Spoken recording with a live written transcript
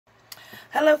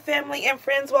Hello family and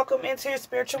friends, welcome into your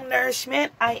spiritual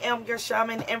nourishment. I am your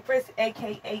shaman empress,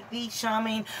 aka the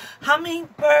shaman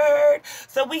hummingbird.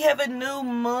 So we have a new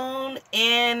moon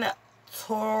in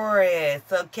Taurus,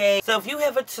 okay? So if you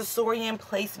have a Taurian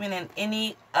placement in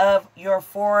any of your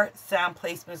 4 sound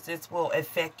placements, this will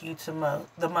affect you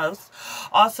the most.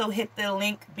 Also hit the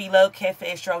link below,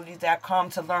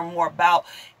 cafeastrology.com, to learn more about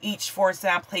each 4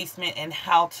 sound placement and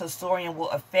how Taurian will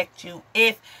affect you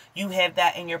if you have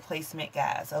that in your placement,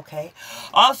 guys, okay?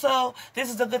 Also, this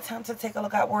is a good time to take a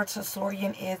look at where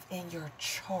Taurian is in your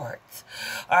chart.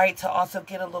 All right, to also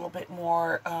get a little bit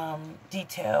more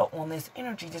detail on this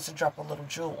energy, just to drop a little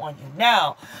jewel on you.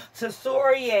 Now,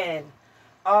 Taurian.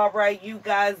 All right, you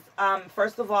guys,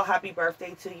 first of all, happy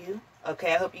birthday to you.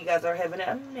 Okay, I hope you guys are having an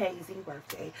amazing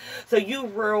birthday. So you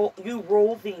rule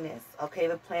Venus, okay,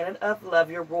 the planet of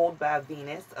love. You're ruled by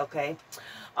Venus, okay?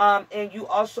 And you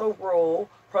also rule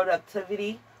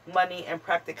productivity, money, and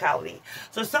practicality.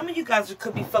 So some of you guys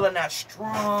could be feeling that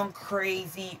strong,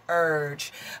 crazy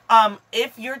urge.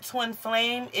 If your twin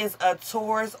flame is a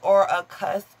Taurus or a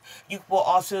cusp, you will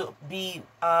also be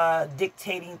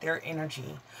dictating their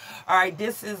energy. All right,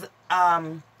 this is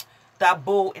that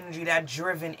bull energy, that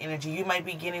driven energy. You might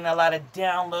be getting a lot of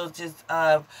downloads just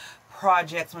of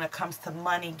projects when it comes to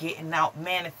money, getting out,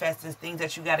 manifesting things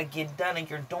that you got to get done and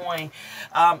you're doing.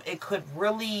 It could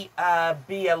really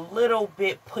be a little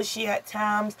bit pushy at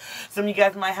times. Some of you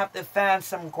guys might have to find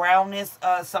some groundness,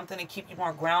 something to keep you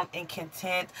more ground and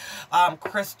content.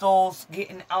 Crystals,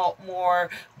 getting out more,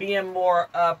 being more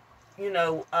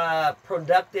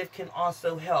productive can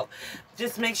also help.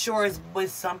 Just make sure it's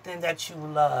with something that you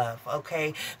love,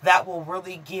 okay? That will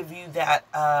really give you that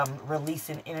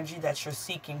releasing energy that you're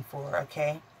seeking for,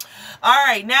 okay? All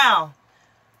right, now,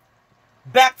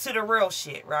 back to the real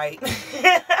shit, right?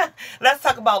 Let's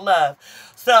talk about love.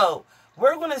 So,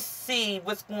 we're going to see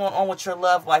what's going on with your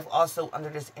love life also under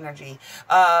this energy.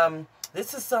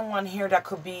 This is someone here that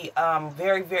could be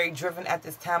very, very driven at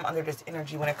this time under this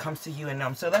energy when it comes to you and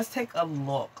them. So let's take a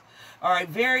look. All right,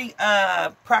 very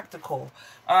practical.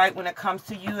 All right, when it comes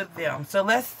to you and them. So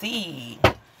let's see.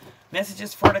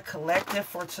 Messages for the collective,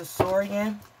 for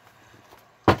Taurian.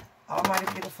 Almighty,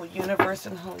 beautiful universe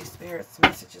and Holy Spirit's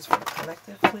messages for the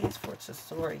collective, please, for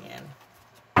Taurian.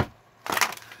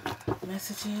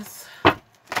 Messages.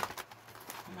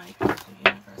 Almighty, beautiful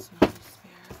universe and Holy Spirit.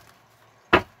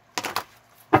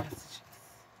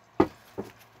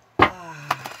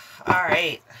 All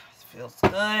right, feels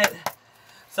good.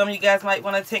 Some of you guys might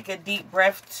want to take a deep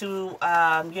breath to,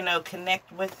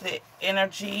 connect with the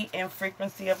energy and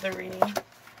frequency of the reading.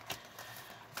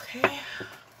 Okay.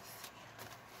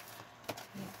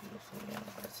 Beautiful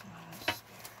universe and Holy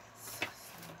Spirits.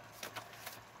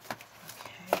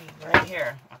 Okay, right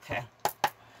here. Okay.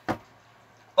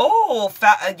 Oh,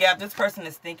 yeah, this person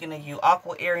is thinking of you.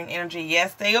 Aqua, Aryan energy.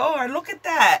 Yes, they are. Look at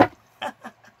that.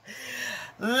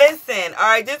 Listen, all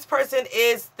right, this person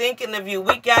is thinking of you.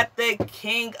 We got the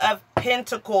King of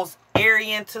Pentacles,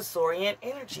 Aryan Taurian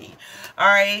energy. All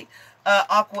right,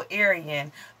 Aqua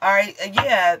Aryan. All right,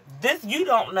 yeah, this, you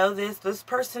don't know this. This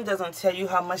person doesn't tell you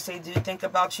how much they do think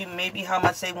about you, maybe how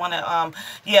much they want to,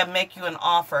 make you an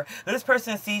offer. This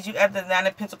person sees you at the Nine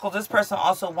of Pentacles. This person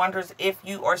also wonders if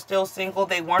you are still single.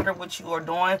 They wonder what you are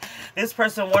doing. This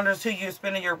person wonders who you're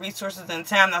spending your resources and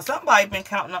time. Now, somebody been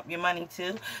counting up your money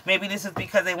too. Maybe this is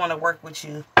because they want to work with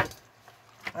you. All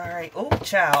right, oh,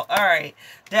 child. All right,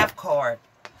 Death card.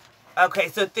 Okay,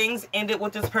 so things ended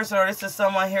with this person, or this is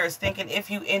someone here is thinking if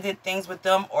you ended things with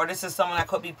them, or this is someone that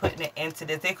could be putting an end to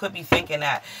this. They could be thinking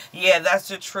that. Yeah, that's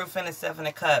the truth in the Seven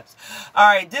of Cups. All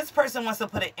right, this person wants to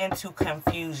put an end to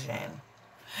confusion.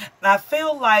 And I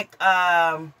feel like,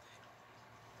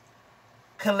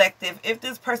 collective, if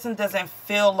this person doesn't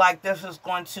feel like this is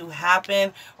going to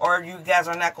happen, or you guys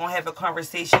are not going to have a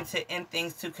conversation to end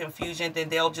things to confusion, then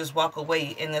they'll just walk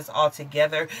away in this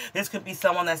altogether. This could be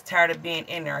someone that's tired of being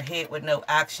in their head with no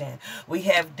action. We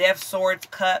have Death, Swords,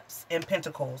 Cups, and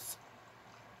Pentacles.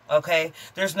 Okay,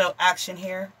 there's no action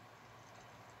here.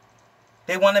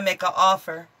 They want to make an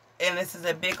offer, and this is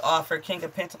a big offer, King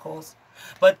of Pentacles,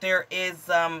 but there is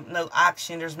no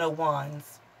action. There's no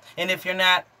wands, and if you're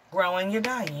not growing, you're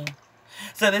dying.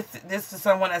 So this is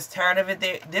someone that's tired of it.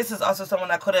 This is also someone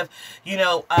that could have,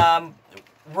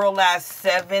 realized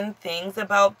 7 things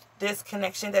about this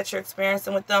connection that you're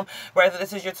experiencing with them, whether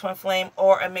this is your twin flame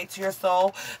or a mate to your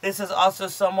soul. This is also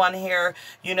someone here,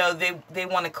 they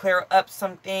want to clear up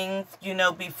some things,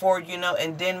 before,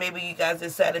 and then maybe you guys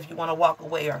decide if you want to walk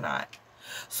away or not.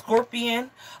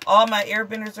 Scorpion, all my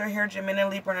airbenders are here, Gemini,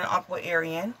 Libra, and Aqua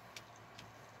Aryan.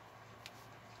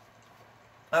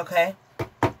 Okay.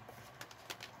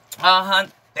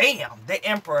 Damn, the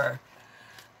Emperor.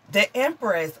 The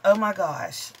Empress. Oh my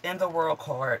gosh. In the World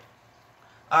card.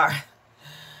 Alright.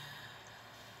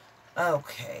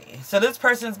 Okay. So this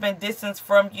person's been distanced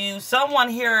from you. Someone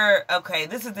here. Okay,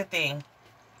 this is the thing.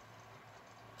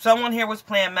 Someone here was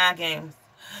playing mind games.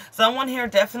 Someone here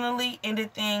definitely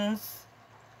ended things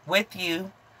with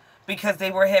you because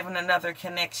they were having another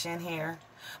connection here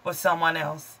with someone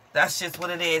else. That's just what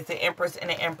it is. The Empress and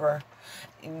the Emperor.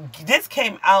 This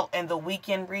came out in the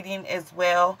weekend reading as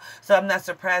well. So I'm not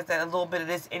surprised that a little bit of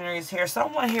this energy is here.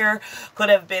 Someone here could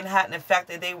have been hiding the fact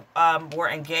that they were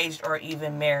engaged or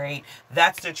even married.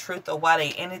 That's the truth of why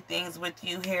they ended things with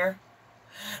you here.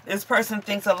 This person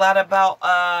thinks a lot about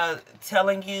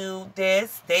telling you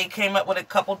this. They came up with a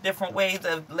couple different ways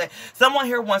of... Someone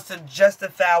here wants to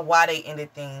justify why they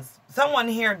ended things. Someone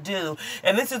here do.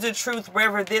 And this is the truth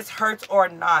whether this hurts or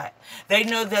not. They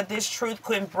know that this truth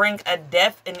could bring a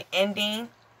death and ending.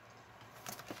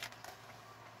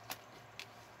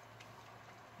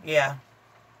 Yeah.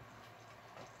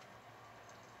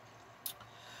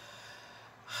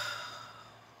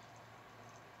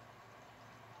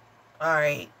 All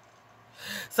right.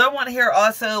 Someone here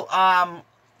also,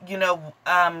 you know,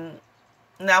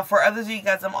 now for others of you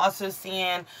guys, I'm also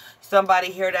seeing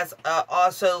somebody here that's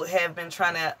also have been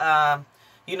trying to,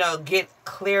 you know, get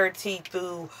clarity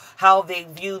through how they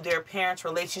view their parents'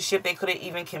 relationship. They could have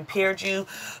even compared you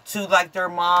to like their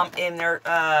mom and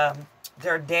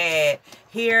their dad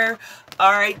here.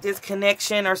 All right, this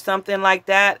connection or something like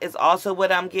that is also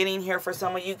what I'm getting here for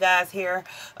some of you guys here.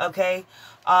 Okay.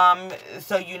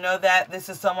 So you know that this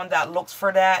is someone that looks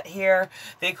for that here.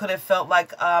 They could have felt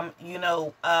like, you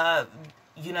know,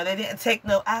 they didn't take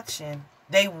no action.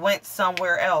 They went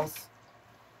somewhere else.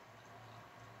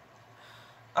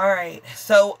 All right.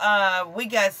 So, we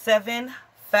got 7,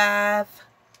 5.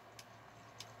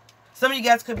 Some of you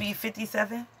guys could be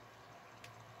 57.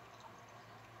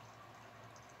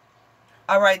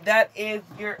 All right. That is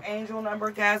your angel number,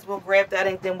 guys. We'll grab that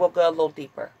and then we'll go a little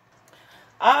deeper.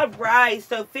 All right,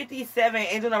 so 57,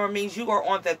 angel number means you are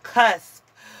on the cusp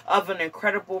of an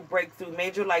incredible breakthrough.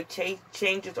 Major life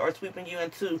changes are sweeping you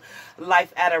into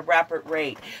life at a rapid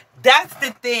rate. That's the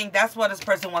thing. That's why this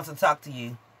person wants to talk to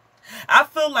you. I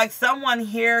feel like someone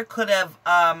here could have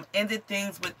ended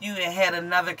things with you and had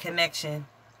another connection.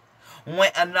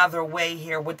 Went another way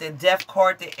here with the Death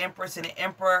card, the Empress and the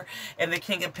Emperor, and the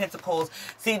King of Pentacles.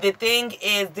 See, the thing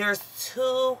is there's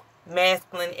two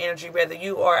masculine energy, whether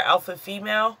you are alpha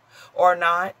female or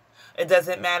not. It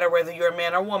doesn't matter whether you're a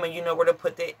man or woman. You know where to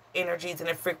put the energies and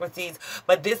the frequencies.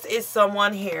 But this is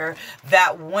someone here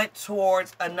that went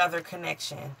towards another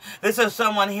connection. This is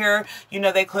someone here, you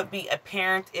know, they could be a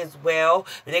parent as well.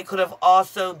 They could have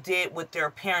also did what their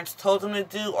parents told them to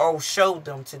do or showed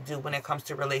them to do when it comes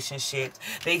to relationships.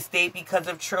 They stayed because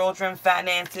of children,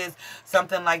 finances,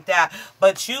 something like that.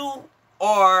 But you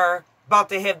are about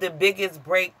to have the biggest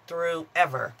breakthrough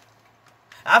ever.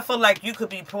 I feel like you could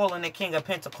be pulling the King of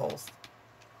Pentacles.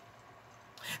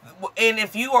 And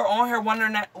if you are on here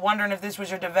wondering if this was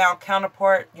your divine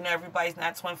counterpart, you know, everybody's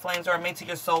not twin flames or made to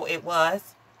your soul, it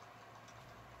was.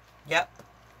 Yep.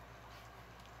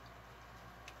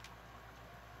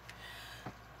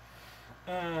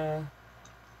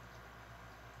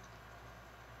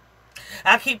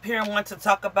 I keep hearing want to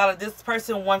talk about it. This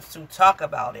person wants to talk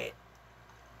about it.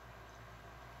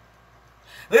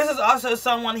 This is also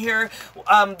someone here,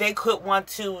 they could want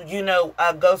to, you know,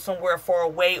 go somewhere far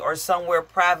away or somewhere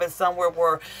private, somewhere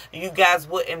where you guys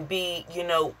wouldn't be, you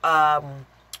know,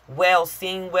 well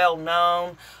seen, well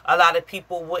known. A lot of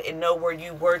people wouldn't know where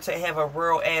you were to have a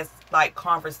real ass, like,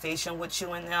 conversation with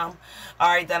you and them. All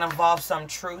right, that involves some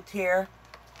truth here.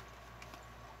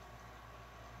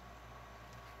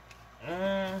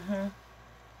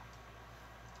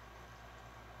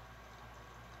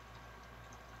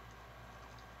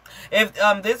 If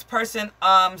this person,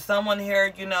 someone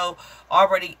here, you know,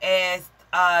 already asked,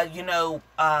 you know,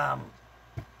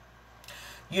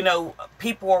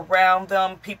 people around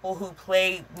them, people who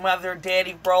play mother,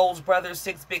 daddy roles, brother,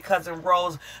 six big cousin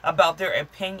roles, about their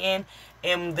opinion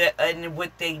and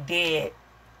what they did,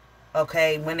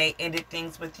 okay, when they ended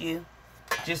things with you,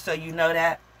 just so you know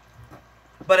that.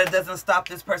 But it doesn't stop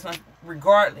this person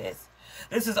regardless.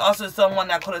 This is also someone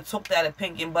that could have took that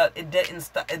opinion, but it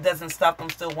doesn't stop them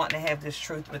still wanting to have this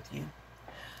truth with you.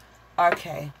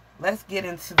 Okay, let's get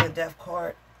into the Death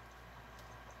card.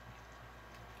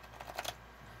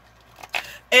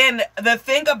 And the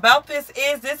thing about this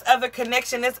is, this other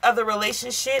connection, this other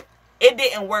relationship, it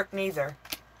didn't work neither.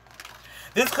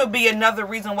 This could be another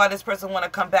reason why this person want to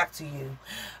come back to you.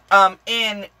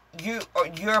 And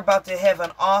you're about to have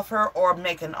an offer or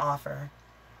make an offer.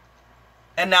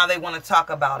 And now they want to talk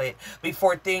about it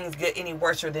before things get any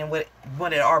worse than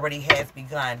what it already has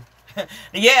begun.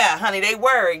 Yeah, honey, they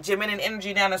worried. Gemini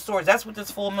energy down the swords. That's what this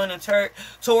full moon in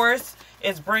Taurus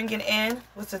is bringing in.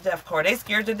 What's the death card? They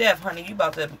scared to death, honey. You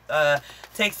about to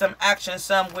take some action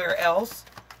somewhere else.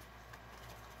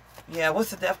 Yeah,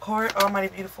 what's the death card?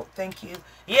 Almighty beautiful. Thank you.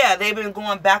 Yeah, they've been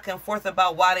going back and forth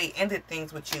about why they ended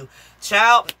things with you.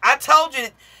 Child, I told you.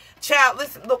 Child,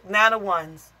 listen, look, 9 of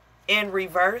Wands in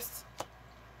reverse.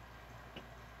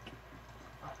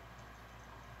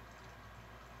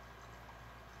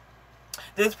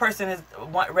 This person is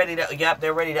ready to, yep,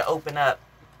 they're ready to open up.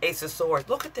 Ace of Swords.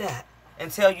 Look at that. And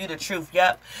tell you the truth.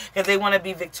 Yep. Because they want to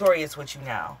be victorious with you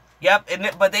now. Yep.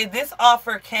 But this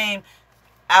offer came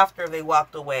after they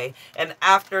walked away. And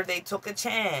after they took a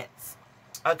chance.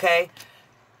 Okay.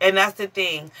 And that's the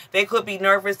thing. They could be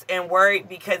nervous and worried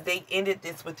because they ended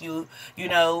this with you, you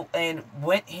know, and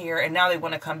went here. And now they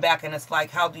want to come back. And it's like,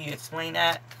 how do you explain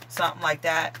that? Something like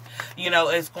that. You know,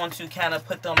 it's going to kind of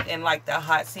put them in like the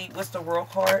hot seat. What's the World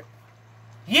card?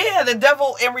 Yeah, the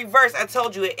Devil in reverse. I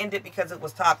told you it ended because it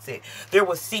was toxic. There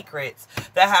was secrets.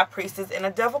 The High Priestess and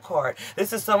the Devil card.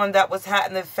 This is someone that was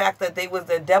hiding the fact that they was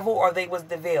the devil or they was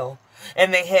the veil.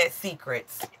 And they had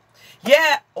secrets.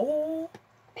 Yeah. Oh.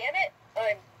 Damn it.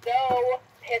 I'm so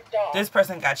pissed off. This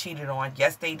person got cheated on.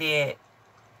 Yes, they did.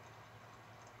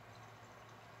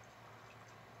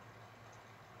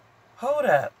 Hold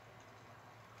up.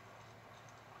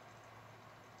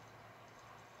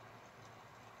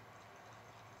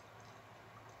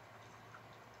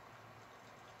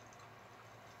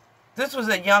 This was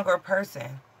a younger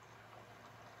person.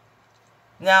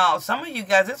 Now, some of you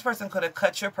guys, this person could have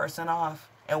cut your person off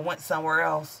and went somewhere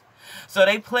else. So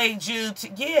they played you to,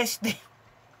 yes.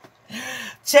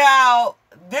 Child,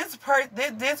 this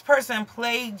person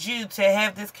played you to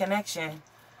have this connection.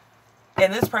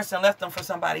 And this person left them for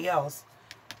somebody else.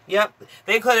 Yep.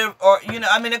 They could have, or, you know,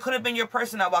 I mean, it could have been your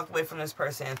person that walked away from this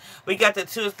person. We got the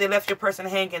two, they left your person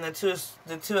hanging, the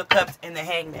two of Cups and the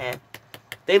Hangman.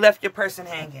 They left your person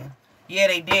hanging. Yeah,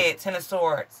 they did. 10 of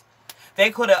Swords.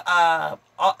 They could have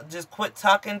just quit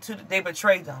talking to, they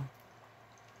betrayed them.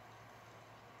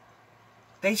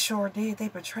 They sure did. They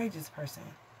betrayed this person.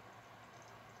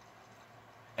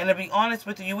 And to be honest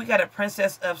with you, we got a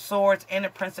Princess of Swords and a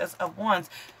Princess of Wands.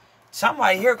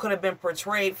 Somebody here could have been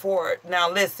portrayed for it.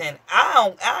 Now listen,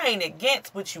 I ain't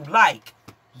against what you like.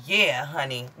 Yeah,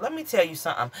 honey. Let me tell you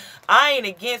something. I ain't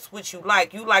against what you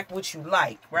like. You like what you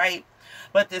like, right?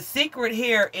 But the secret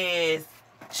here is,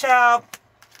 child,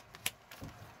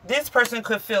 this person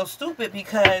could feel stupid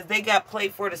because they got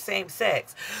played for the same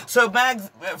sex. So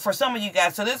for some of you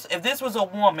guys, so if this was a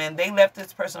woman, they left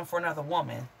this person for another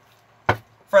woman.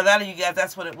 For a lot of you guys,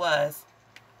 that's what it was.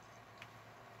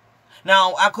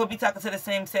 Now, I could be talking to the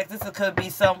same sex. This could be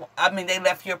they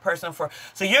left your person for,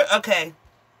 so you're, okay.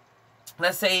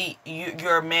 Let's say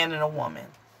you're a man and a woman.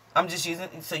 I'm just using,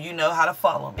 so you know how to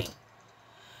follow me.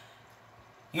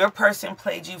 Your person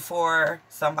played you for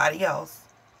somebody else.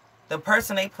 The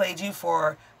person they played you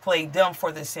for played them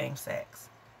for the same sex.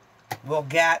 Well,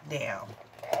 goddamn.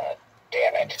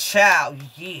 Damn it. Child,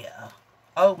 yeah.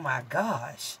 Oh my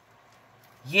gosh.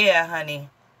 Yeah, honey.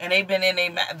 And they've been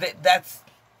in that's...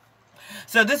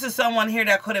 So this is someone here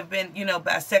that could have been, you know,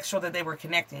 bisexual that they were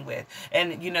connecting with.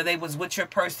 And, you know, they was with your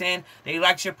person. They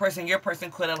liked your person. Your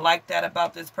person could have liked that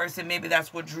about this person. Maybe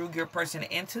that's what drew your person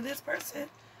into this person.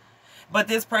 But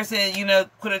this person, you know,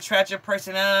 could have tried your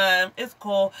person. It's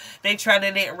cool. They tried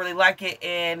it, didn't really like it.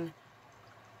 And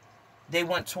they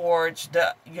went towards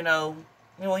the, you know,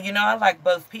 I like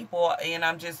both people. And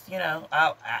I'm just, you know,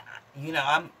 you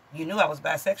knew I was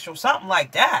bisexual. Something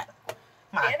like that.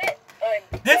 Damn it.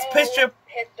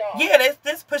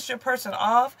 This pushed your person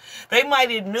off. They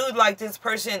might have knew like this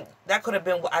person, that could have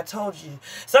been what I told you.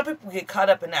 Some people get caught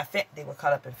up in that, they were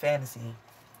caught up in fantasy.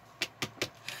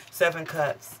 7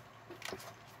 Cups.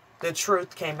 The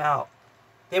truth came out.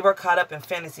 They were caught up in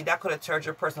fantasy. That could have turned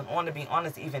your person on, to be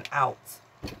honest, even out.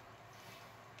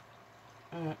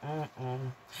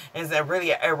 It's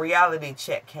really a reality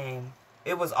check came.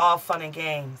 It was all fun and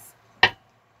games.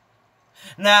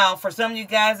 Now, for some of you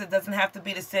guys, it doesn't have to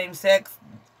be the same sex.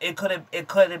 It's going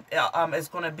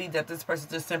to be that this person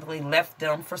just simply left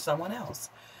them for someone else.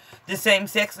 The same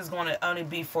sex is going to only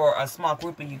be for a small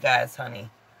group of you guys, honey.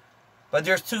 But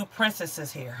there's 2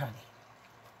 princesses here, honey.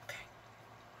 Okay.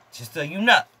 Just so you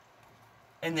know.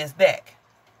 In this deck.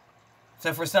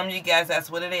 So for some of you guys,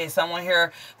 that's what it is. Someone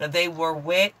here that they were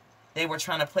with, they were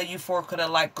trying to play you for, could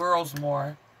have liked girls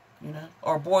more. You know,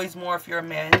 or boys more if you're a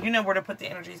man. You know where to put the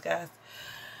energies, guys.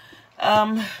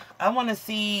 I want to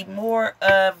see more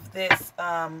of this.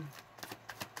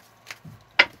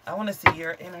 I want to see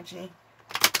your energy.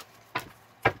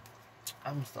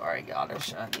 I'm sorry, y'all. They're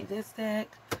showing me this deck.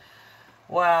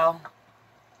 Wow.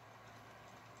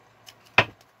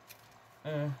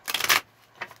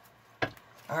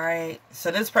 Alright. So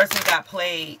this person got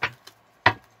played.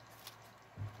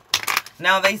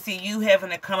 Now they see you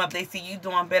having to come up. They see you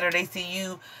doing better. They see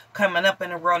you coming up in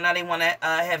the world. Now they want to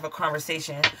have a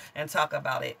conversation and talk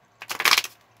about it.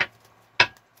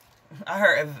 I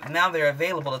heard now they're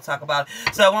available to talk about it.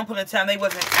 So at one point in time, they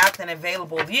wasn't acting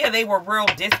available. Yeah, they were real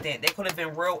distant. They could have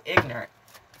been real ignorant.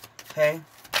 Okay.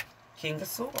 King of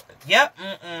Swords. Yep.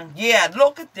 Yeah,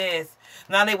 look at this.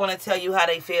 Now they want to tell you how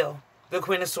they feel. The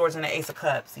Queen of Swords and the Ace of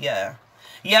Cups. Yeah.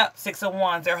 Yep, Six of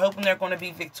Wands. They're hoping they're going to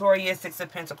be victorious. Six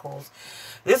of Pentacles.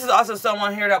 This is also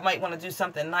someone here that might want to do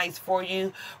something nice for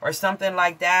you or something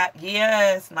like that.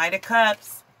 Yes, Knight of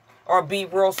Cups. Or be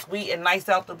real sweet and nice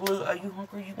out the blue. Are you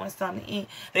hungry? You want something to eat?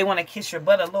 They want to kiss your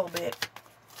butt a little bit.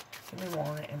 Give me more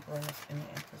on the Emperor and the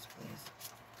Empress, please.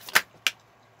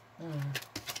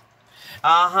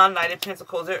 Knight of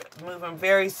Pentacles. They're moving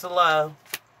very slow.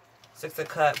 Six of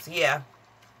Cups. Yeah.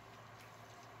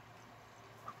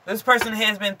 This person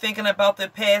has been thinking about the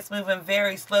past, moving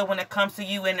very slow when it comes to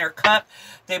you in their cup.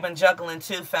 They've been juggling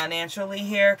too financially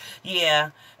here. Yeah.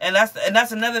 And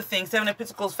that's another thing. Seven of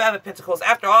Pentacles, Five of Pentacles.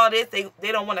 After all this, they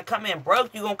don't want to come in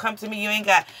broke. You gonna come to me, you ain't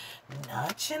got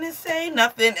nothing to say,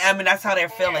 nothing. I mean, that's how they're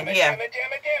feeling. Yeah. Damn it.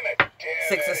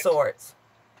 Six of Swords.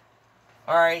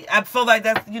 Alright. I feel like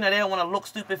that's, they don't want to look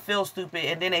stupid, feel stupid,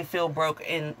 and then they feel broke,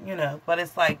 and, but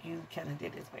it's like you kind of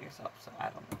did this by yourself, so I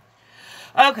don't know.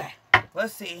 Okay.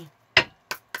 Let's see. We're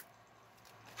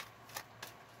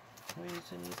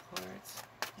using these cards.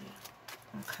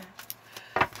 Yeah. Okay.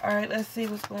 Alright, let's see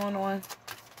what's going on.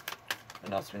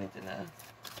 What else we need to know?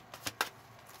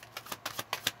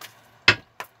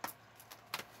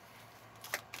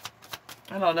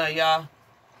 I don't know, y'all.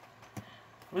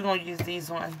 We're going to use these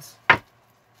ones.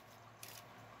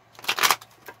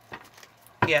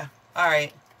 Yeah.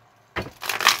 Alright.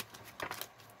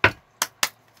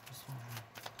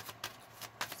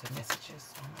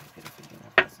 Messages. Oh my beautiful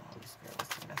universe and Holy Spirit.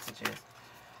 What's the messages?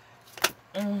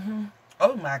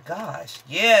 Oh my gosh.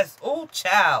 Yes. Oh,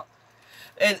 child.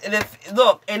 And if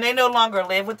look, and they no longer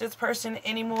live with this person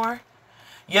anymore.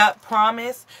 Yep.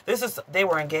 Promise. They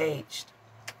were engaged.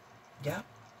 Yep.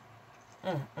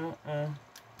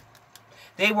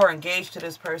 They were engaged to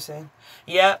this person.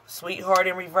 Yep. Sweetheart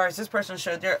in reverse. This person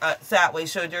showed their sideways,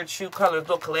 showed their true colors.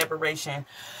 Look, collaboration.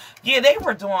 Yeah, they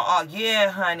were doing all.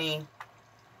 Yeah, honey.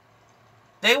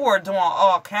 They were doing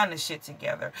all kind of shit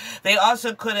together. They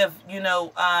also could have,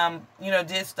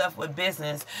 did stuff with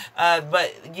business.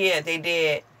 But yeah, they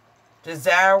did.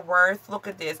 Desire, worth. Look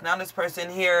at this. Now this person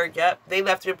here, yep, they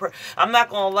left your. I'm not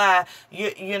gonna lie.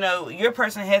 Your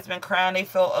person has been crying. They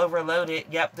feel overloaded.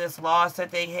 Yep, this loss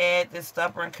that they had, this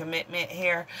stubborn commitment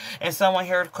here, and someone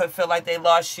here could feel like they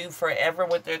lost you forever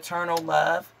with their eternal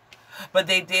love. But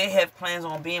they did have plans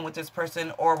on being with this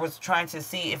person, or was trying to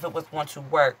see if it was going to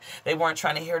work. They weren't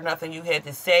trying to hear nothing you had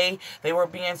to say. They were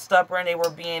being stubborn. They were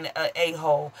being an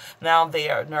a-hole. Now they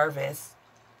are nervous.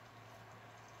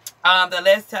 The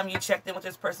last time you checked in with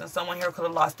this person, someone here could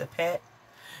have lost a pet.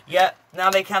 Yep. Now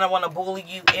they kind of want to bully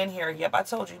you in here. Yep, I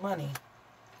told you money.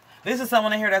 This is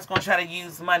someone in here that's going to try to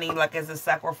use money like as a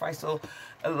sacrificial,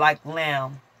 like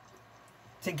lamb,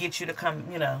 to get you to come,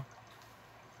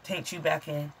 taint you back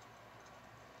in.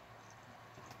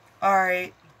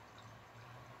 Alright.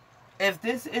 If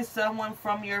this is someone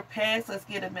from your past, let's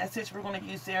get a message. We're going to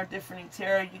use Serendipity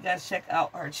Tarot. You guys check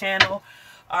out her channel.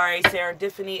 Alright,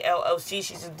 Serendipity LLC.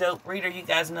 She's a dope reader. You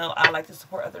guys know I like to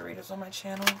support other readers on my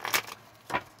channel.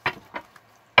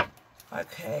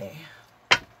 Okay.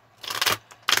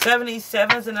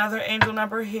 77 is another angel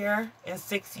number here. And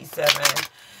 67.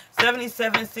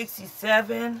 77,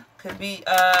 67 could be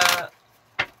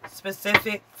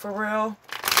specific for real.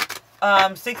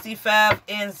 65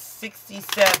 and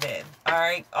 67.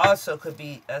 Alright. Also could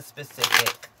be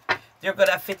specific. They're good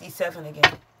at 57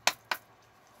 again.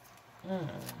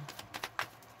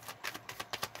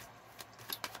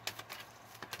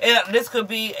 And this could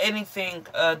be anything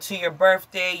to your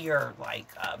birthday. Your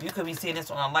you could be seeing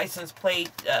this on a license plate.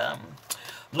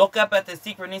 Look up at the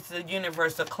synchronicities of the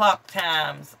universe, the clock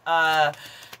times,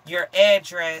 your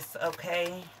address.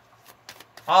 Okay.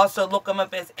 Also, look them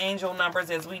up as angel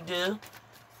numbers as we do.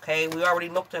 Okay, we already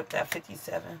looked up that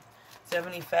 57.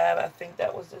 75, I think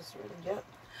that was this reading. Yep.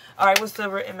 Alright, what's the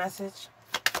written message?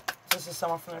 This is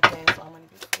someone from the past. So many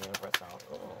people.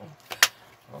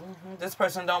 This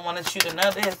person don't want to shoot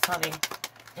another this, honey.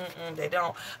 They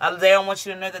don't. They don't want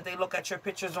you to know that they look at your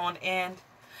pictures on end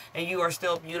and you are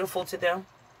still beautiful to them.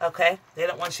 Okay? They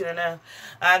don't want you to know.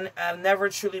 I've never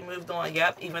truly moved on.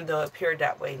 Yep, even though it appeared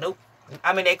that way. Nope.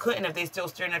 I mean, they couldn't if they still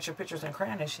staring at your pictures and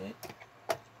crying and shit.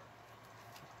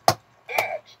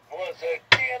 That was a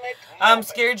damn it I'm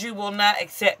scared you will not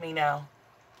accept me now.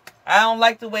 I don't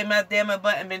like the way my damn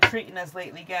button been treating us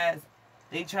lately, guys.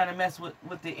 They trying to mess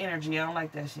with the energy. I don't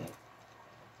like that shit.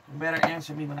 You better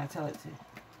answer me when I tell it to.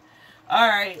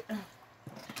 Alright.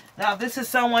 Now, if this is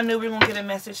someone new, we're going to get a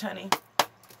message, honey.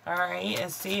 Alright.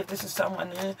 And see if this is someone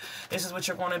new. This is what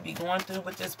you're going to be going through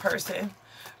with this person.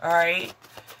 Alright.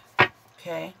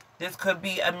 Okay. This could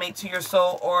be a mate to your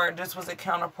soul, or this was a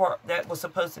counterpart that was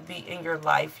supposed to be in your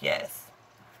life. Yes.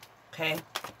 Okay.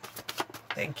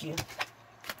 Thank you.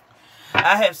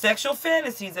 I have sexual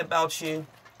fantasies about you.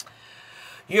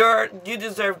 You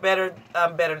deserve better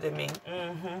than me.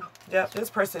 Yep, this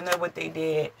person know what they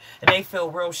did. And they feel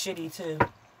real shitty too.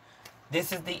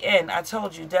 This is the end. I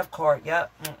told you, death card.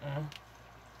 Yep.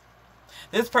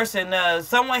 This person knows.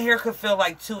 Someone here could feel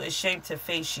like too ashamed to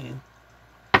face you.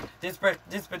 This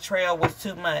betrayal was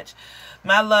too much.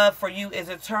 My love for you is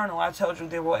eternal. I told you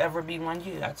there will ever be one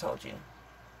you. I told you.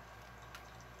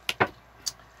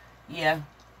 Yeah.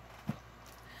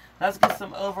 Let's get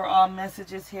some overall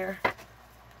messages here.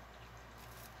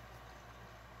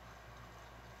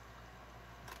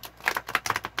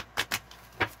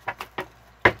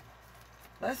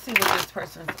 Let's see what this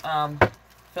person's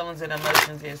feelings and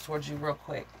emotions is towards you real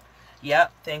quick.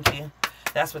 Yep, thank you.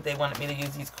 That's what they wanted me to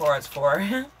use these cards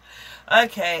for.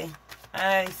 Okay,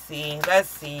 I see. Let's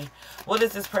see. What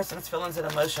is this person's feelings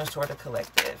and emotions toward the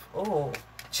collective? Oh,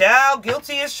 child,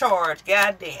 guilty as charged.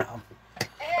 Goddamn.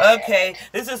 Okay,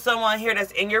 this is someone here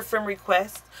that's in your friend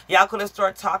request. Y'all could have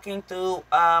started talking through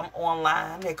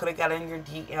online. They could have got in your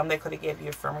DM. They could have gave you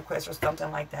a friend request or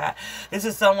something like that. This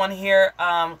is someone here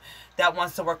that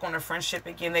wants to work on a friendship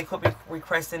again. They could be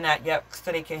requesting that, yep,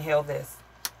 so they can heal this.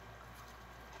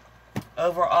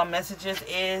 Overall messages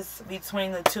is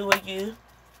between the two of you.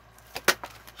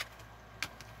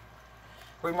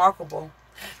 Remarkable.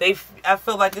 I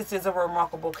feel like this is a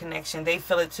remarkable connection. They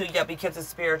feel it too, yeah, because it's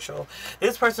spiritual.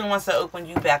 This person wants to open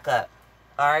you back up.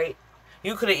 Alright?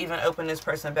 You could have even opened this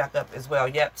person back up as well.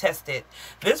 Yep, tested.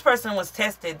 This person was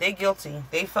tested. They guilty.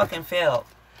 They fucking failed.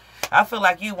 I feel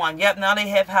like you won. Yep, now they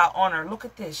have high honor. Look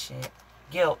at this shit.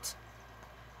 Guilt.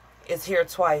 It's here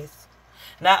twice.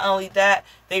 Not only that,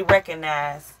 they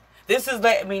recognize. This is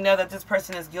letting me know that this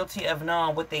person is guilty of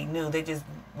knowing what they knew. They just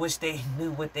wish they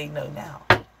knew what they know now.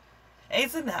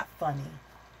 Isn't that funny?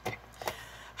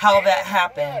 How that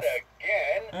happens.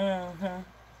 Not again.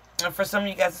 And for some of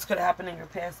you guys, this could have happened in your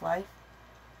past life.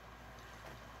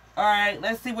 Alright,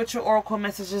 let's see what your oracle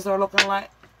messages are looking like.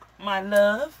 My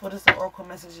love. What is the oracle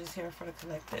messages here for the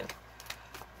collective?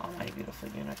 Almighty beautiful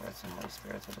universe and Holy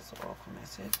Spirit. What is the oracle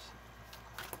message?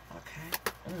 Okay.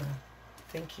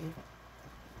 Thank you.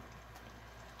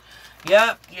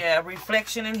 Yep, yeah,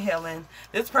 reflection and healing.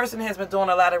 This person has been doing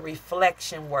a lot of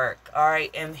reflection work, alright,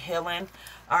 and healing.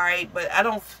 Alright, but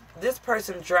this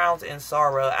person drowns in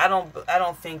sorrow. I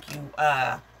don't think you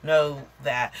know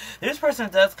that. This person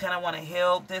does kind of want to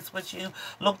heal this with you.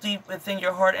 Look deep within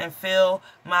your heart and feel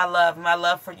my love. My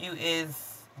love for you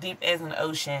is deep as an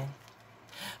ocean.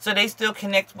 So they still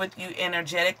connect with you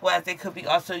energetic-wise. They could be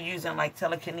also using like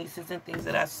telekinesis and things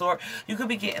of that sort. You could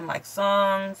be getting like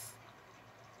songs,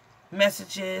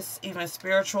 messages, even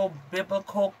spiritual,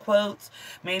 biblical quotes.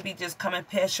 Maybe just coming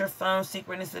past your phone,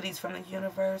 synchronicities from the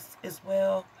universe as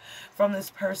well. From this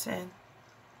person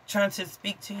trying to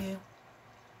speak to you.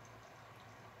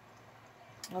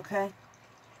 Okay.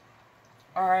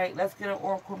 Alright, let's get an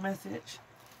oracle message.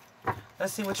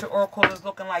 Let's see what your oracle is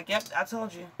looking like. Yep, I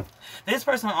told you. This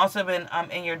person also been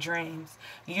in your dreams.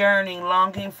 Yearning,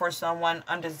 longing for someone,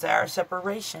 undesired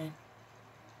separation.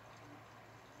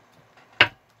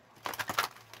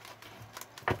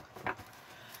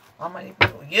 Almighty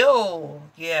beautiful. Yo,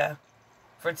 yeah.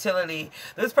 Fertility.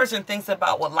 This person thinks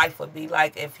about what life would be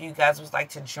like if you guys was like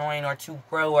to join or to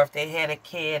grow, or if they had a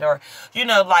kid, or, you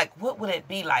know, like, what would it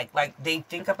be like? Like, they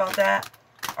think about that.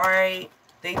 Alright.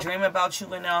 They dream about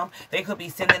you and them. They could be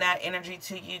sending that energy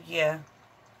to you. Yeah.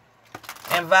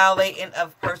 And violating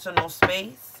of personal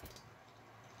space.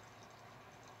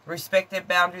 Respected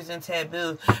boundaries and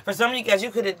taboo. For some of you guys,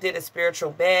 you could have did a spiritual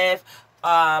bath.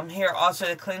 Here also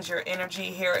to cleanse your energy.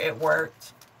 Here it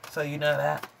worked. So you know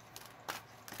that.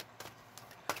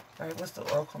 Alright, what's the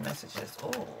oracle messages?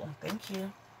 Oh, thank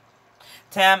you.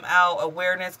 Time out,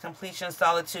 awareness, completion,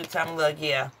 solitude, time of love.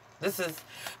 Yeah. This is,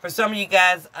 for some of you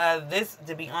guys, this,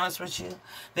 to be honest with you,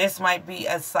 this might be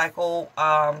a cycle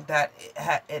that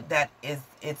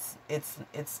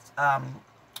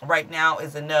right now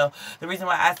is a no. The reason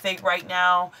why I say right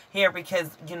now here,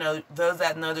 because, you know, those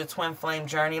that know the twin flame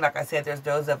journey, like I said, there's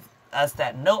those of us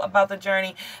that know about the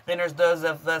journey. Then there's those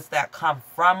of us that come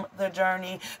from the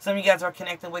journey. Some of you guys are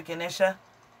connected with Ganesha.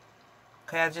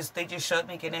 Okay, they just showed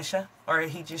me Ganesha, or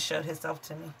he just showed himself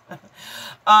to me.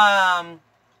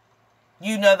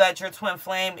 You know that you're twin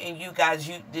flame, and you guys,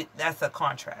 that's a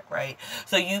contract, right?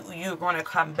 So you're going to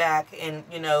come back and,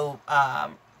 you know,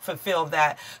 fulfill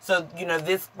that. So, you know,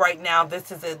 this right now,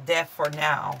 this is a death for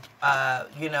now.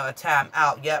 You know, a time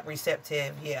out. Yep,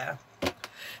 receptive. Yeah.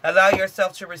 Allow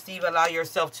yourself to receive. Allow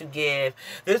yourself to give.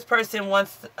 This person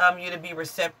wants you to be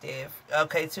receptive.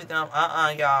 Okay, to them.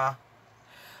 Y'all.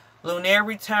 Lunar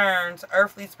returns,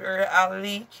 earthly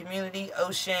spirituality, community,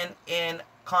 ocean, and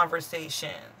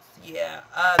conversations. Yeah.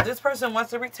 This person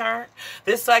wants to return.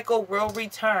 This cycle will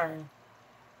return.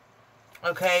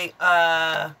 Okay.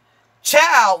 Child,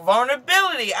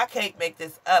 vulnerability. I can't make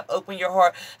this up. Open your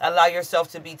heart. Allow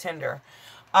yourself to be tender.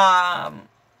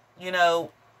 You know,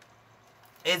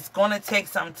 it's going to take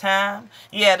some time.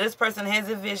 Yeah, this person has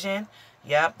a vision.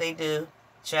 Yep, they do.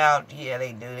 Child, yeah,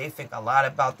 they do. They think a lot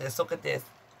about this. Look at this.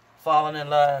 Falling in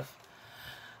love.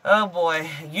 Oh, boy.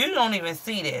 You don't even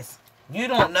see this. You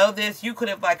don't know this. You could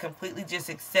have, like, completely just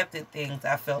accepted things,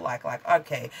 I feel like,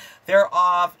 okay, they're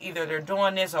off. Either they're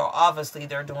doing this or obviously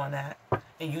they're doing that.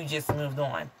 And you just moved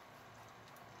on.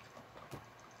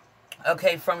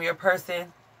 Okay, from your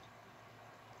person.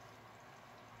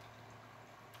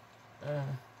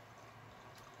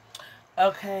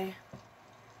 Okay.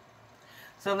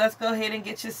 So let's go ahead and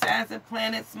get your signs and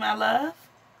planets, my love.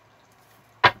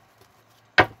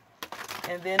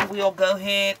 And then we'll go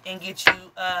ahead and get you,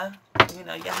 you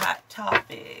know, your hot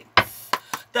topics.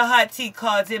 The hot tea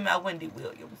cards in my Wendy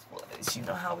Williams voice. You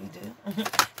know how we do.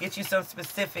 Get you some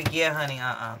specific. Yeah, honey,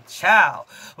 Child.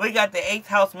 We got the 8th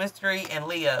house mystery and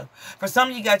Leo. For some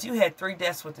of you guys, you had 3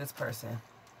 deaths with this person.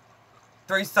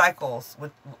 3 cycles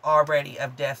with already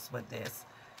of deaths with this.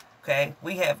 Okay,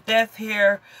 we have death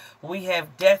here. We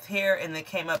have death here, and they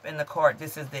came up in the card.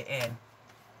 This is the end.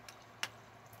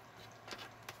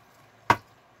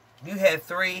 You had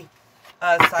 3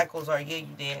 cycles, or yeah, you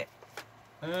did.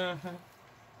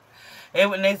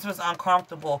 This was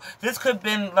uncomfortable. This could have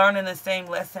been learning the same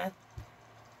lesson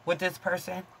with this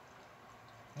person.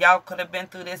 Y'all could have been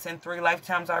through this in 3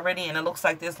 lifetimes already, and it looks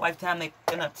like this lifetime they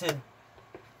been up to.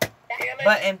 Damn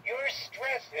it, you're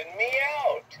stressing me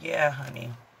out. Yeah,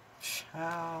 honey.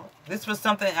 Child. This was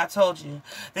something I told you.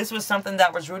 This was something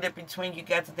that was rooted between you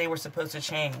guys that they were supposed to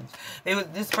change.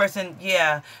 This person,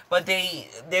 yeah, but they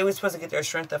were supposed to get their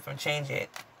strength up and change it.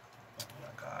 Oh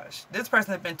my gosh. This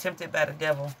person has been tempted by the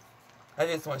devil. I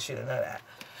just want you to know that.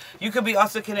 You could be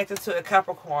also connected to a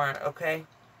Capricorn, okay?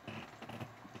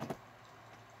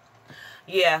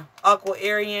 Yeah,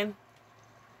 Aquarian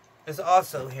is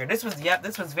also here. This was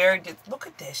very, look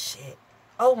at this shit.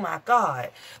 Oh my God.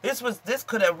 This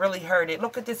could have really hurt it.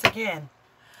 Look at this again.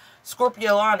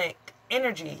 Scorpionic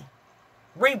energy.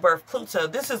 Rebirth, Pluto.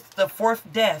 This is the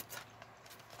 4th death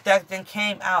that then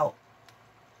came out.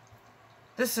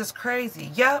 This is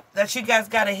crazy. Yep, that you guys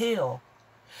got to heal.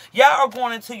 Y'all are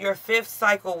going into your 5th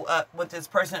cycle with this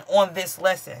person on this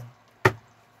lesson.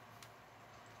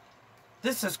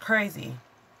 This is crazy.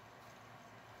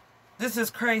 This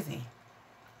is crazy.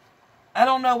 I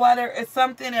don't know why there is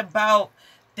something about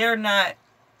they're not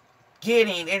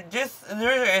getting it. Just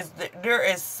there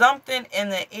is something in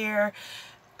the air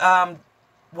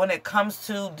when it comes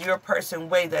to your person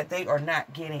way that they are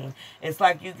not getting. It's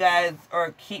like you guys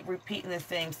are keep repeating the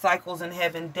same cycles and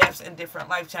having deaths in different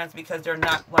lifetimes because they're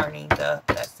not learning the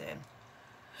lesson.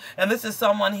 And this is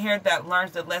someone here that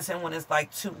learns the lesson when it's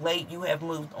like too late. You have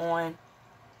moved on.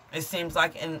 It seems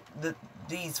like in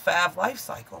these 5 life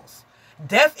cycles.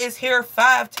 Death is here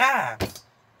 5 times.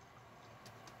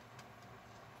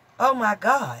 Oh my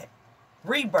God.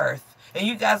 Rebirth. And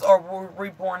you guys are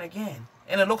reborn again.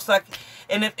 And it looks like,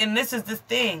 and this is the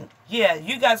thing. Yeah,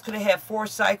 you guys could have had 4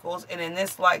 cycles, and in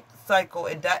this cycle,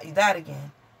 it died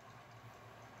again.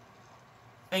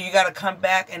 And you got to come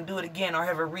back and do it again, or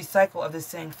have a recycle of the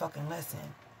same fucking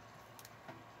lesson.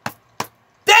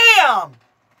 Damn!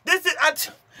 This is,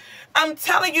 I'm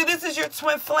telling you, this is your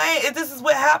twin flame. This is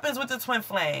what happens with the twin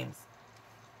flames.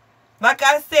 Like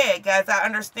I said, guys, I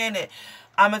understand it.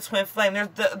 I'm a twin flame.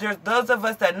 There's those of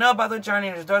us that know about the journey,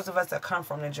 and there's those of us that come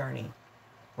from the journey.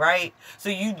 right? So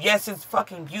yes, it's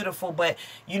fucking beautiful, but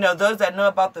you know, those that know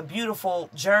about the beautiful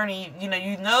journey, you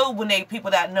know when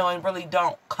people that know and really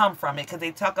don't come from it, because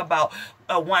they talk about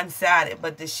one-sided,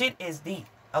 but the shit is deep.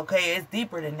 Okay, it's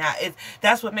deeper than that.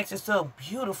 That's what makes it so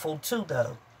beautiful too,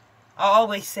 though. I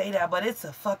always say that, but it's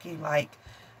a fucking like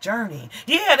journey.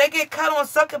 Yeah, they get caught on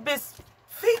succubus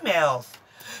females.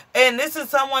 And this is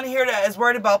someone here that is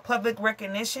worried about public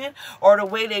recognition, or the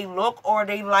way they look, or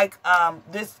they like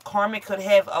this karmic could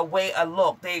have a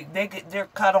look. They're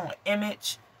caught on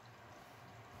image.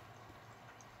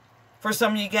 For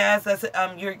some of you guys, that's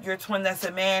your twin. That's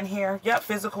a man here. Yep,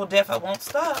 physical death. I won't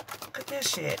stop. Look at this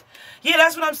shit. Yeah,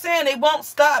 that's what I'm saying. They won't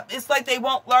stop. It's like they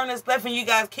won't learn this lesson. You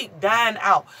guys keep dying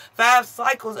out. 5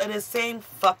 cycles of the same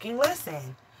fucking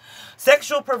lesson.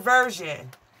 Sexual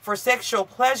perversion. For sexual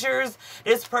pleasures,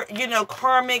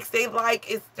 karmics,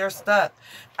 they're stuck.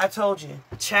 I told you.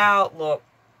 Child, look.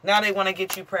 Now they want to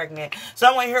get you pregnant.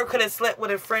 Someone here could have slept with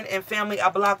a friend and family. I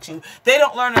blocked you. They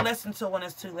don't learn a lesson until when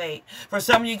it's too late. For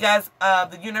some of you guys,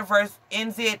 the universe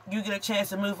ends it. You get a chance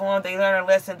to move on. They learn a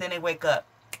lesson, then they wake up.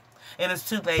 And it's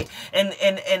too late.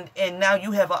 And now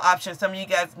you have an option. Some of you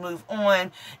guys move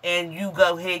on and you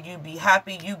go ahead. You be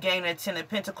happy. You gain a 10 of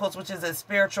Pentacles, which is a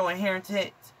spiritual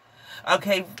inheritance.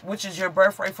 Okay, which is your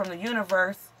birthright from the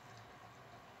universe.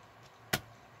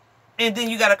 And then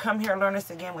you got to come here and learn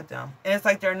this again with them. And it's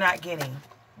like they're not getting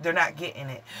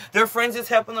it. Their friends is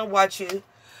helping them watch you.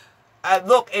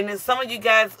 Look, and then some of you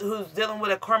guys who's dealing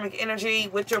with a karmic energy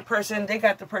with your person, they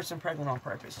got the person pregnant on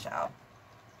purpose, child.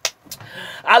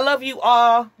 I love you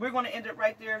all. We're going to end it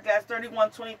right there, guys.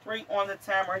 31:23 on the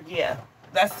timer. Yeah,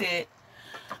 that's it.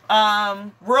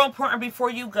 Real important before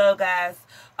you go, guys.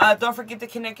 Don't forget to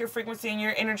connect your frequency and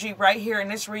your energy right here in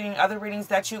this reading, other readings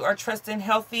that you are trusting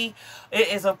healthy. It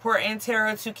is important,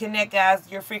 tarot, to connect, guys,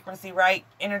 your frequency, right?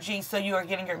 Energy, so you are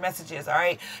getting your messages, all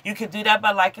right? You can do that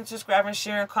by liking, subscribing,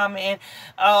 sharing, commenting.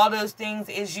 All those things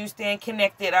is you staying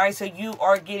connected, all right? So you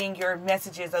are getting your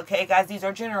messages, okay, guys? These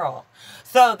are general.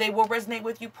 So they will resonate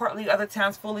with you partly, other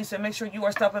times fully. So make sure you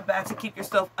are stopping back to keep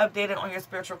yourself updated on your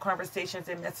spiritual conversations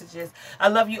and messages. I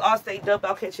love you all. Stay dope.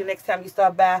 I'll catch you next time you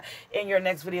stop by in your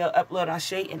next video upload.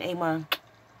 Ashe and Amen.